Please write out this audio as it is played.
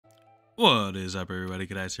What is up, everybody?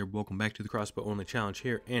 Guys here. Welcome back to the Crossbow only challenge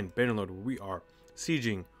here in Bannerlord, where we are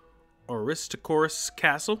sieging Aristochorus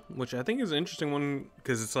Castle, which I think is an interesting one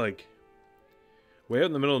because it's like way out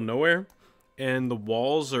in the middle of nowhere, and the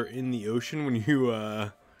walls are in the ocean when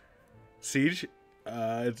you siege.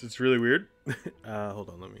 It's really weird. Hold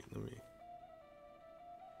on, let me.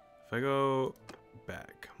 If I go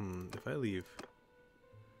back, if I leave,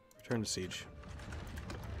 return to siege.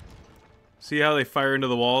 See how they fire into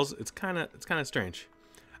the walls? It's kind of strange.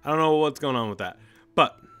 I don't know what's going on with that.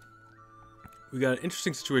 But we got an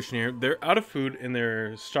interesting situation here. They're out of food and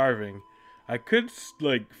they're starving. I could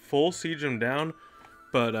like full siege them down,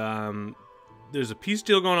 but there's a peace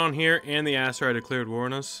deal going on here and the Aserai declared war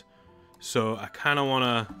on us. So I kind of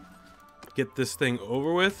want to get this thing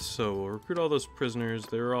over with. So we'll recruit all those prisoners.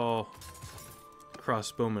 They're all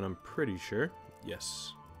crossbowmen, I'm pretty sure.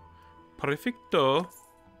 Yes. Perfecto.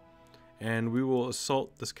 And we will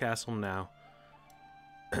assault this castle now.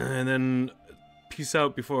 And then peace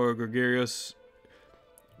out before Gregarious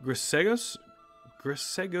Grisegos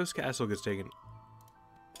castle gets taken.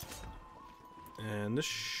 And this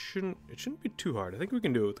shouldn't be too hard. I think we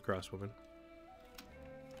can do it with the crossbowmen.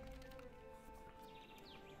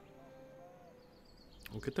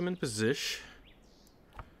 We'll get them in position.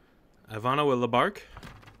 Ivana will embark.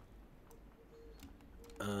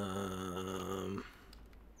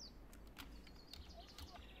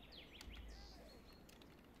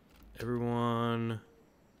 Everyone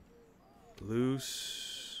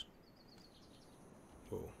loose.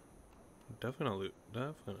 Whoa. Definitely not loot.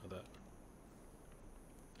 Definitely not that.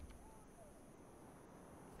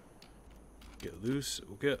 Get loose.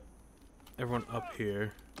 We'll get everyone up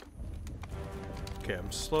here. Okay,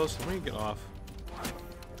 I'm slow, so let me get off.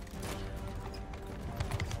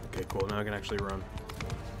 Okay, cool. Now I can actually run.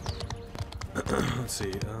 Let's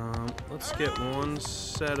see. Let's get one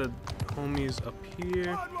set of homies up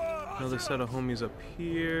here. Another set of homies up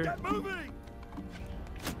here.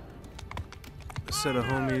 A set of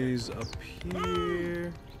homies up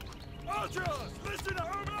here.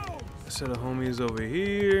 A set of homies over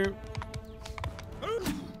here.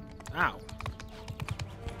 Ow.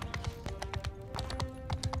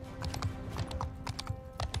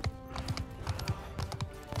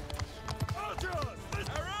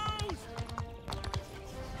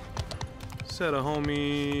 Set of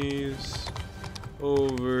homies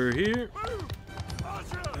over here,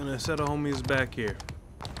 and a set of homies back here.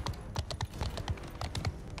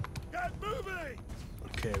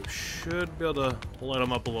 Okay, we should be able to let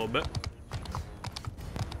them up a little bit.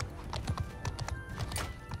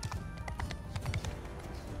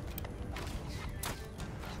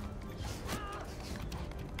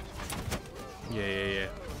 Yeah.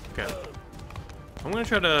 Okay. I'm gonna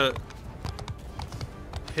try to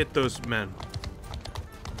hit those men.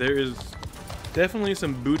 There is definitely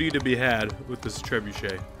some booty to be had with this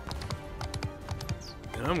trebuchet.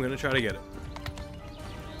 And I'm gonna try to get it.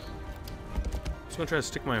 Just gonna try to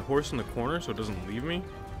stick my horse in the corner so it doesn't leave me.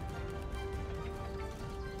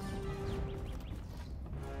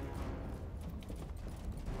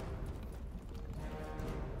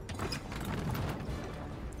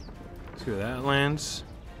 See where that lands.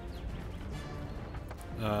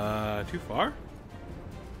 Too far?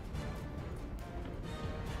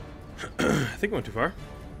 I think I went too far.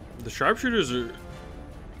 The sharpshooters are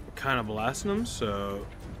kind of blasting them, so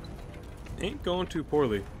ain't going too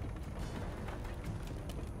poorly.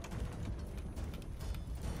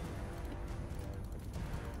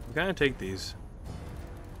 We gotta take these.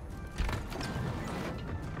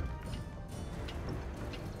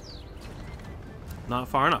 Not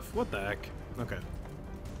far enough. What the heck? Okay.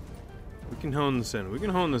 We can hone this in. We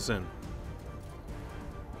can hone this in.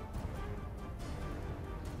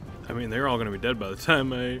 I mean, they're all going to be dead by the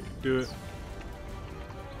time I do it.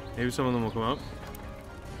 Maybe some of them will come up.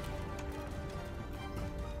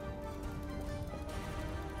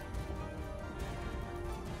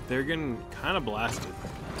 They're getting kind of blasted.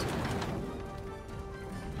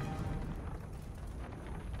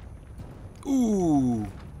 Ooh. A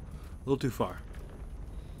little too far.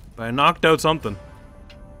 But I knocked out something.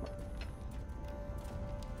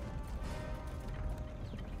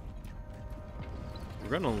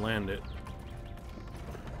 We're gonna land it.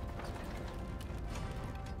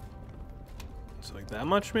 It's like that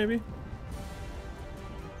much, maybe?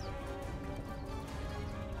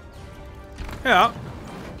 Yeah.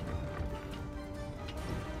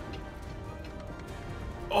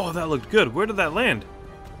 Oh, that looked good. Where did that land?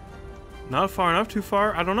 Not far enough? Too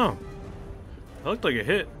far? I don't know. That looked like a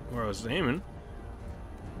hit where I was aiming.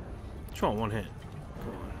 Just want one hit. Come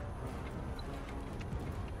on.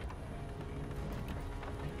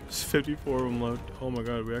 There's 54 of them left. Oh my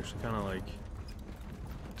god, we actually kind of like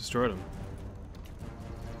destroyed them.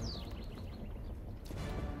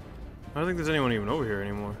 I don't think there's anyone even over here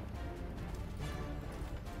anymore.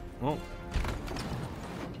 Well,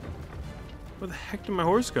 where the heck did my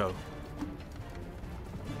horse go?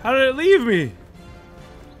 How did it leave me?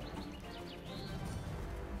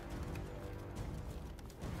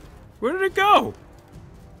 Where did it go?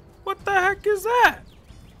 What the heck is that?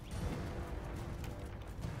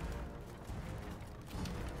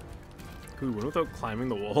 Could we win without climbing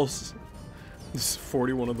the walls? There's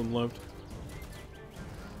 41 of them left.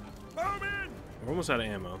 We're almost out of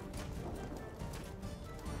ammo.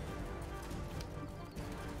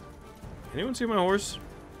 Anyone see my horse?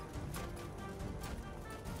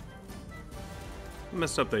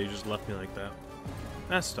 Messed up that you just left me like that.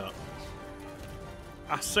 Messed up.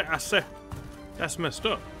 I say, that's messed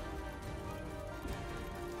up.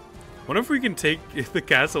 What if we can take the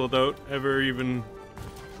castle without ever even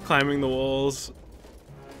climbing the walls?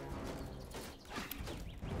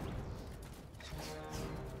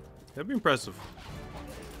 That'd be impressive.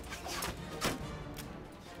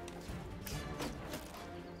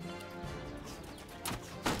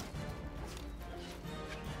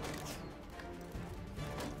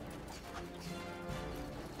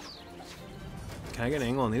 Can I get an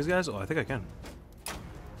angle on these guys? Oh, I think I can.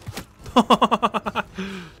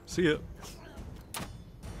 See ya.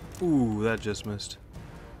 Ooh, that just missed.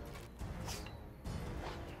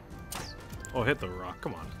 Oh, hit the rock.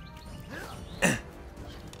 Come on.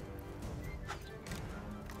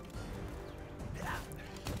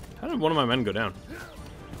 How did one of my men go down?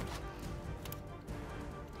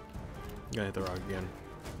 I'm gonna hit the rock again.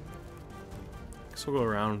 Guess we'll go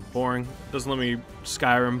around. Boring. Doesn't let me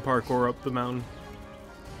Skyrim parkour up the mountain.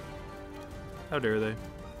 How dare they?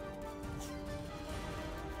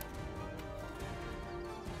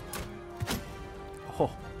 Oh.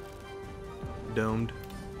 Domed.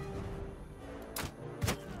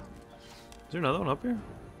 Is there another one up here?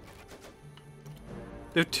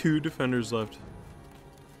 They have 2 defenders left.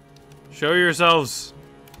 Show yourselves!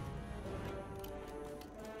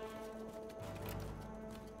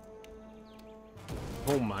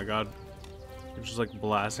 Oh my god. They're just like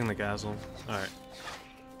blasting the castle. Alright.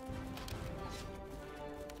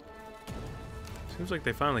 Seems like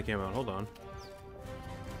they finally came out. Hold on.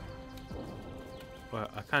 Well,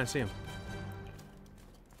 I kind of see him.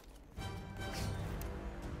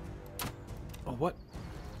 Oh, what?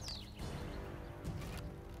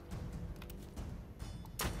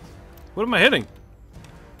 What am I hitting?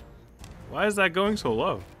 Why is that going so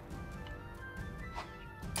low?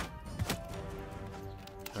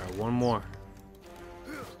 Alright, one more.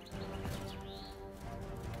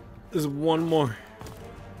 There's one more.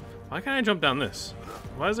 Why can't I jump down this?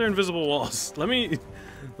 Why is there invisible walls? Let me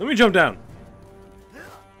jump down. Can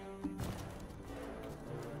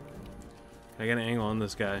I get an angle on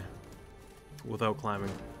this guy without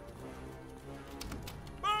climbing?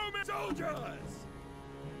 Movement, soldiers!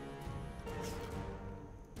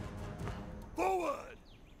 Forward!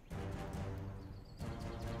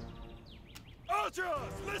 Archers,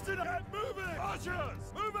 listen and moving!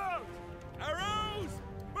 Archers, move out! Arrows,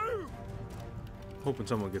 move! Hoping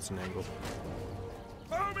someone gets an angle.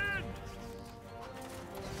 Movement!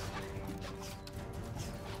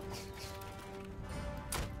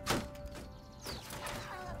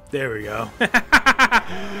 There we go.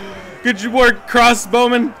 Good work,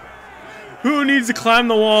 crossbowman. Who needs to climb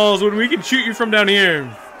the walls when we can shoot you from down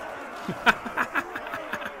here?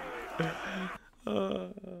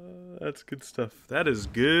 That's good stuff. That is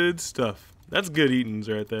good stuff. That's good eatings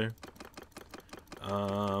right there.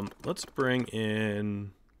 Let's bring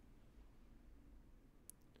in.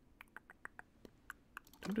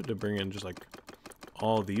 I'm tempted to bring in just like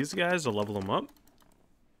all these guys to level them up.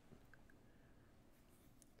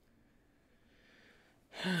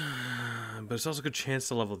 But it's also a good chance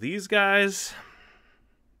to level these guys.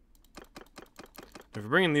 If we're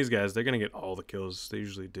bringing these guys, they're gonna get all the kills. They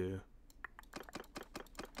usually do.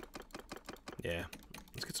 Yeah,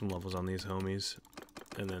 let's get some levels on these homies,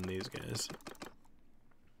 and then these guys.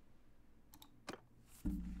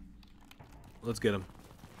 Let's get them.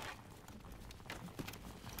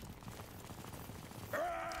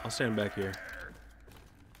 I'll stand back here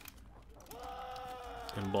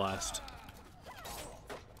and blast.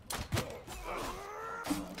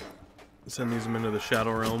 Send these men into the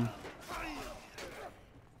Shadow Realm.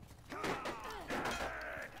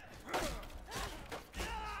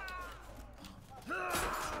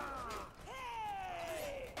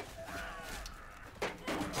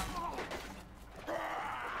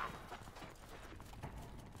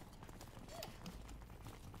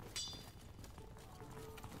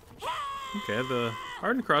 Okay, the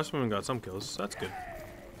hardened crossbowman got some kills, so that's good.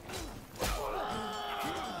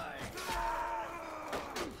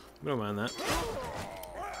 We don't mind that.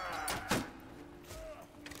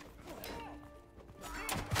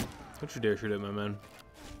 Don't you dare shoot at my men.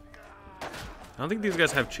 I don't think these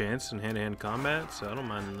guys have chance in hand-to-hand combat, so I don't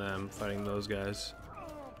mind them fighting those guys.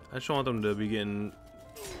 I just want them to be getting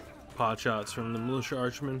pot shots from the militia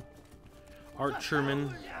archermen.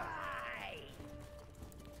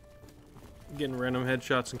 Getting random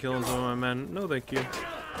headshots and killing some of my men. No, thank you.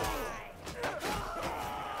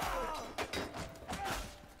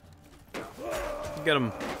 Get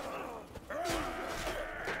him.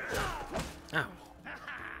 Ow.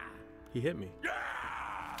 He hit me.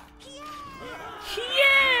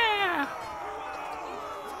 Yeah!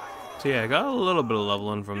 So yeah, I got a little bit of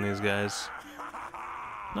leveling from these guys.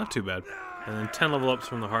 Not too bad. And then 10 level ups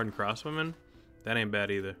from the hardened crossbowmen. That ain't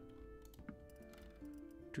bad either.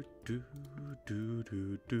 Do do do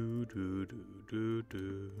do do do do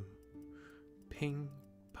do. Ping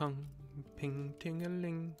pong, ping ting a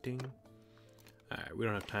ling ding. Alright, we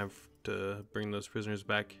don't have time to bring those prisoners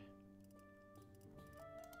back.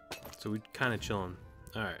 So we kind of chilling.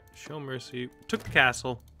 Alright, show mercy. Took the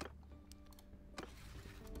castle.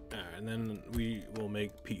 Alright, and then we will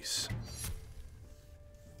make peace.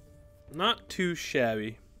 Not too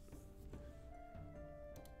shabby.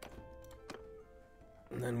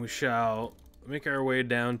 And then we shall make our way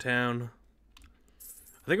downtown.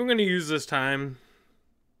 I think I'm going to use this time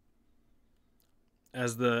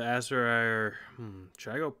as the Aserai.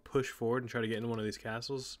 Should I go push forward and try to get into one of these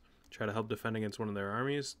castles? Try to help defend against one of their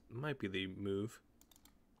armies? Might be the move.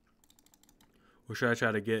 Or should I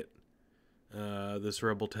try to get this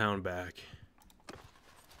rebel town back?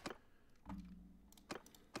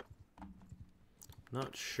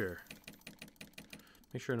 Not sure.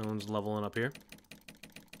 Make sure no one's leveling up here.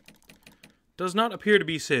 Does not appear to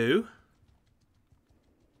be so.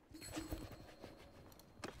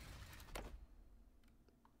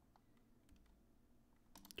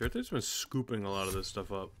 Dirthy's been scooping a lot of this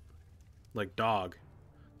stuff up. Like dog.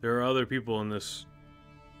 There are other people in this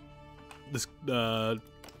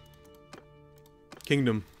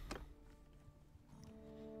kingdom.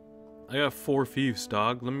 I got 4 fiefs,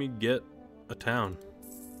 dog. Let me get a town.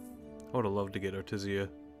 I would have loved to get Artisia.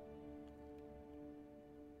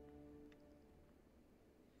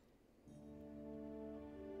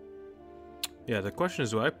 Yeah, the question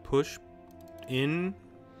is, do I push in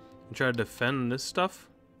and try to defend this stuff?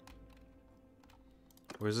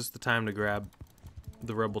 Or is this the time to grab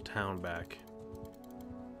the rebel town back?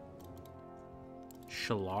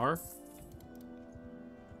 Shalar?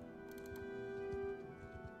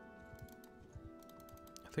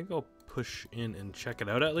 I think I'll push in and check it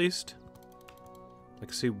out at least.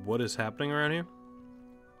 Like, see what is happening around here.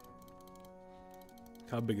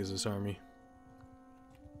 How big is this army?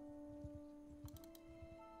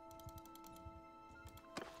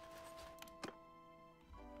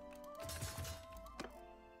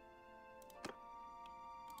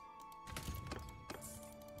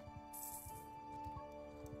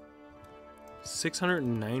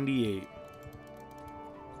 $698.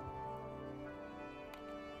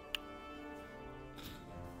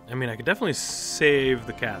 I mean, I could definitely save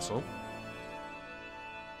the castle,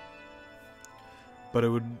 but it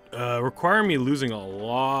would require me losing a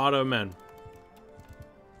lot of men.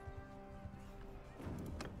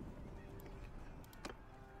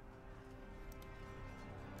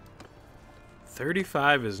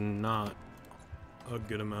 $35 is not a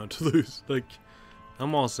good amount to lose. Like,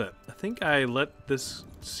 I'm all set. I think I let this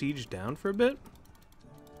siege down for a bit.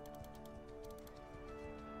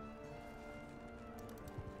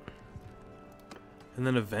 And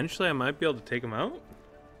then eventually I might be able to take him out.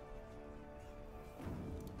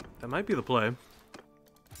 That might be the play.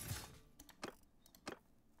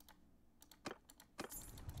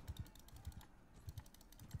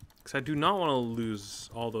 Because I do not want to lose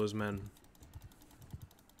all those men.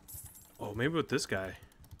 Oh, maybe with this guy.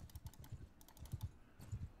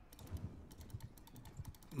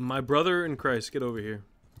 My brother in Christ, get over here.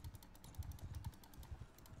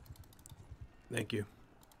 Thank you.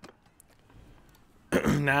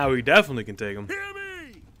 Now we definitely can take him. Hear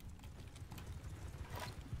me!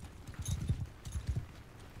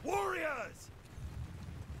 Warriors!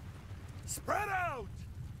 Spread out!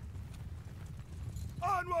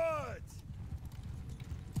 Onwards!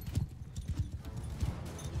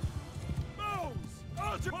 Bows!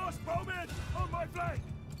 Archer crossbowmen on my flank!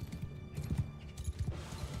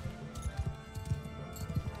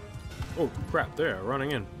 Oh crap, they're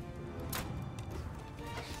running in.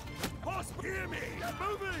 Hear me! Get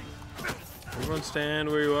moving! Everyone stand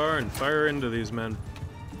where you are and fire into these men.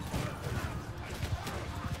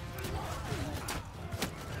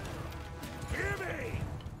 Hear me!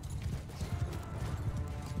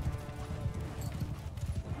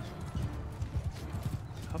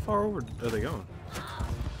 How far over are they going?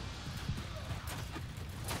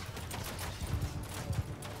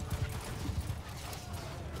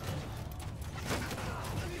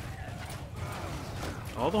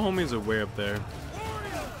 All the homies are way up there.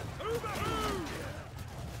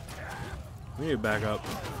 We need to back up.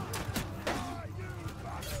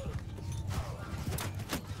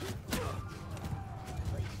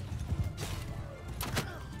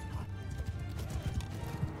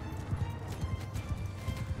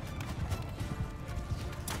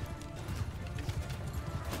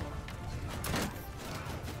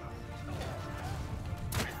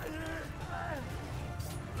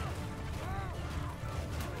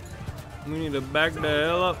 We need to back the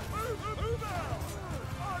hell up.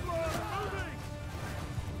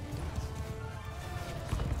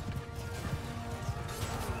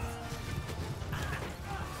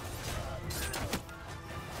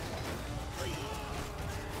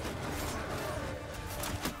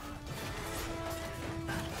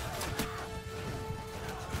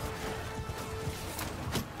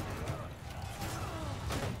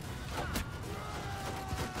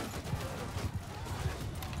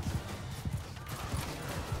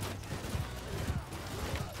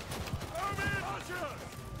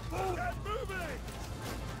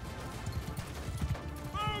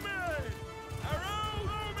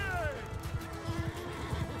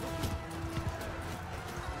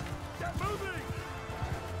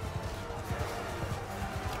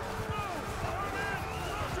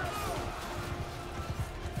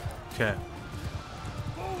 Okay.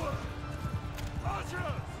 Forward! Archers!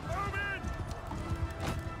 Move in!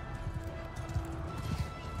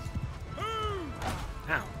 Move!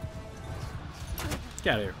 Ow.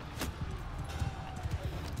 Get out of here.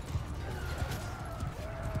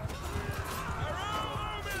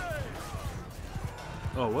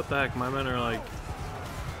 Oh, what the heck? My men are like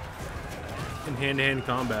in hand-to-hand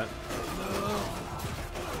combat.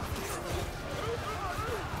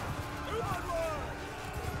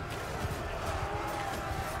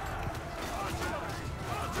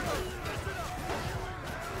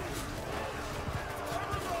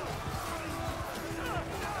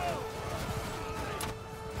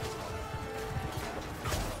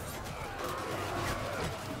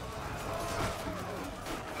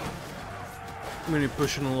 I'm gonna be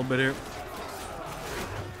pushing a little bit here.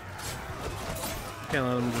 Can't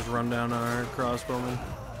let them just run down our crossbowmen.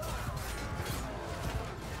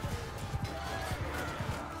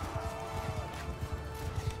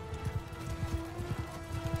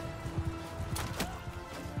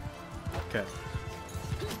 Okay.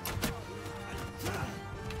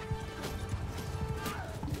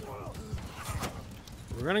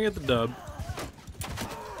 We're gonna get the dub.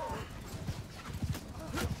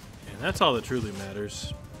 And that's all that truly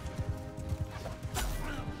matters.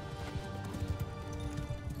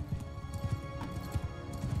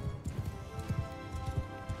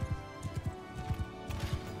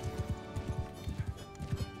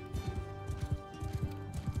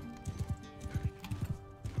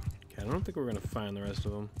 Okay, I don't think we're gonna find the rest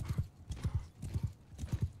of them.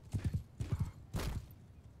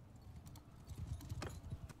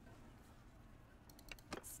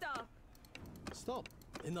 Stop. Stop.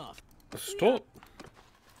 Enough. Stop.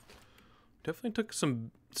 Definitely took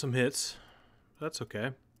some hits. That's okay.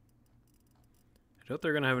 I doubt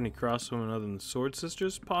they're gonna have any crossbowmen other than sword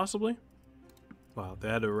sisters, possibly. Wow, they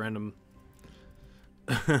had a random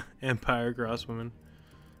Empire crossbowmen.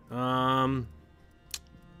 I'm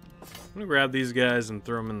gonna grab these guys and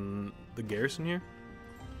throw them in the garrison here.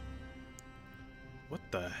 What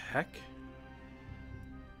the heck?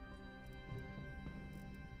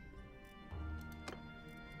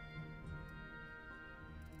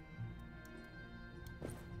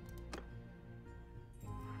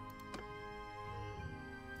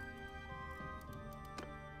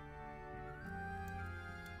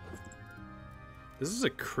 This is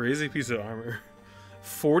a crazy piece of armor.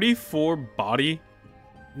 44 body,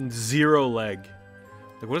 0 leg.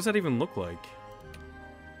 Like, what does that even look like?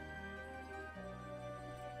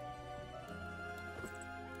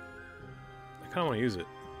 I kind of want to use it.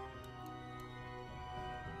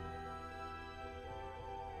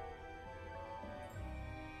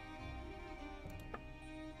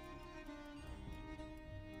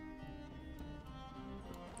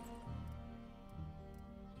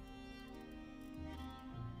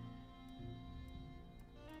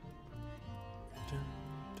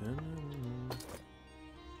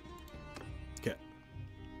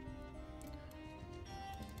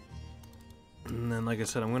 And then, like I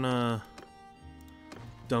said, I'm gonna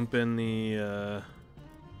dump in the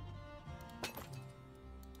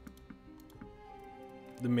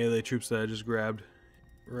melee troops that I just grabbed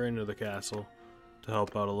right into the castle to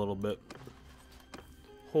help out a little bit.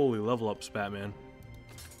 Holy level up, Spatman.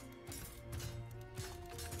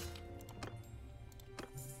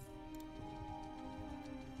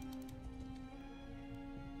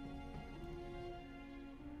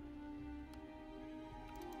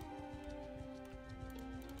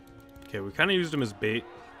 Okay, we kind of used him as bait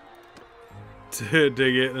to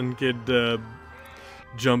get and kid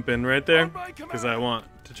jump in right there because I want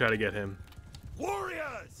to try to get him.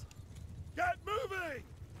 Warriors, get moving!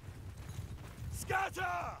 Scatter!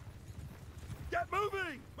 Get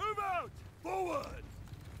moving! Move out! Forward!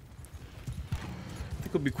 I think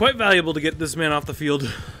it'll be quite valuable to get this man off the field.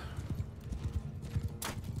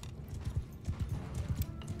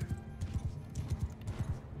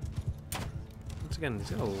 Once again, he's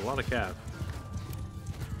got a lot of cap.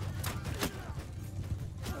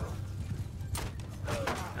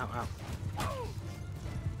 Ow, ow.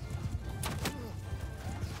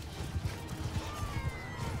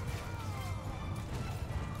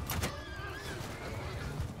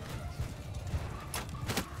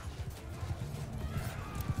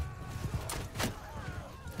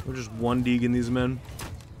 We're just one deeging these men.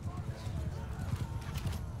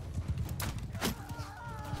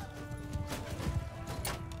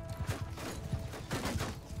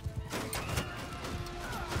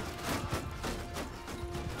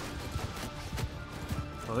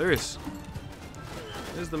 Oh, there's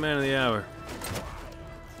the man of the hour.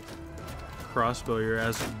 Crossbow your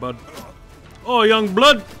ass, bud. Oh, young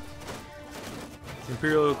blood!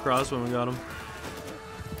 Imperial crossbow, we got him.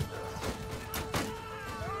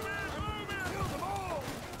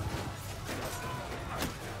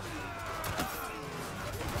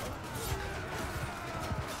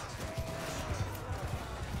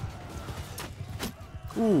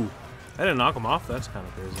 Ooh, I didn't knock him off. That's kind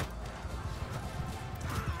of crazy.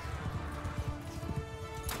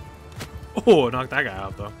 Oh, knocked that guy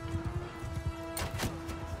out though.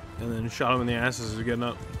 And then shot him in the ass as he was getting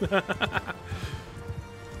up.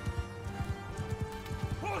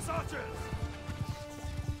 Horse archers!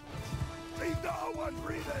 Leave no one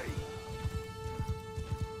breathing!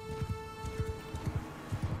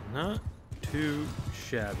 Not too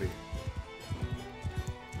shabby.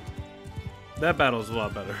 That battle's a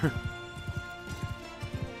lot better.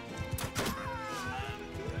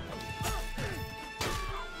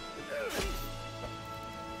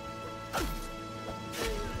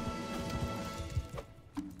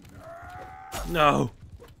 No.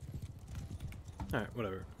 Alright,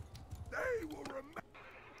 whatever. They will remember.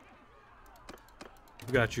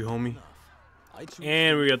 We got you, homie. I choose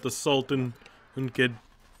And we got the Sultan and kid.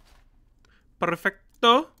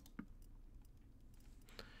 Perfecto.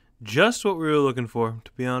 Just what we were looking for,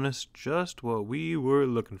 to be honest. Just what we were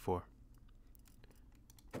looking for.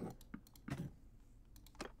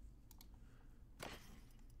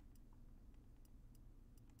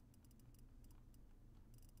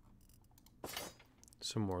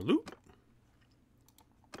 Some more loot.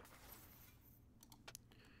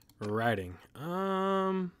 Riding.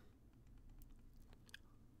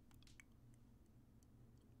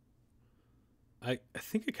 I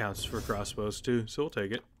think it counts for crossbows too, so we'll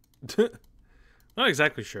take it. Not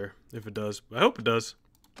exactly sure if it does, but I hope it does.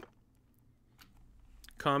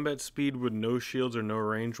 Combat speed with no shields or no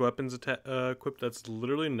ranged weapons equipped. That's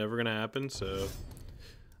literally never gonna happen. So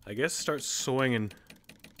I guess start swinging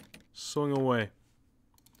away.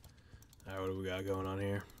 All right, what do we got going on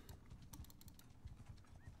here?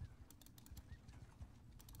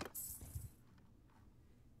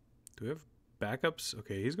 Do we have backups?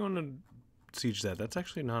 Okay, he's going to siege that. That's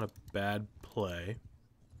actually not a bad play.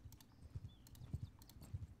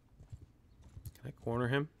 Can I corner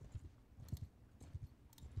him?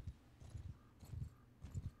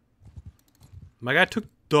 My guy took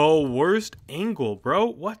the worst angle, bro.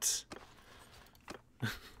 What?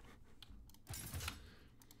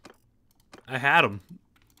 I had him.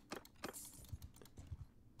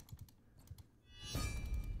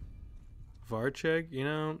 Varcheg, you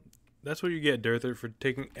know, that's what you get, Dirther, for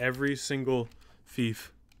taking every single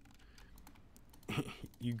fief.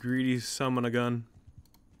 You greedy summon a gun.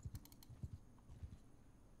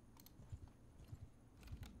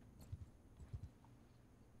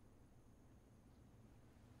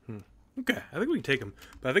 Okay, I think we can take him.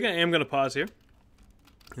 But I think I am going to pause here.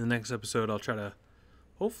 In the next episode, I'll try to...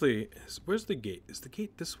 Hopefully... Where's the gate? Is the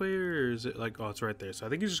gate this way, or is it like... Oh, it's right there. So I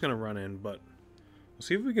think he's just going to run in, but... We'll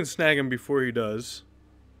see if we can snag him before he does.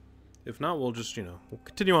 If not, we'll just, you know... We'll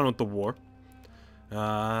continue on with the war.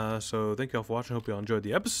 So thank you all for watching. Hope you all enjoyed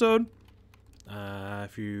the episode.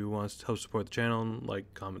 If you want to help support the channel,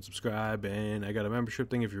 like, comment, subscribe, and I got a membership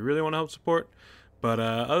thing if you really want to help support. But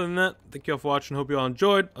other than that, thank you all for watching. Hope you all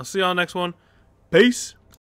enjoyed. I'll see you all next one. Peace.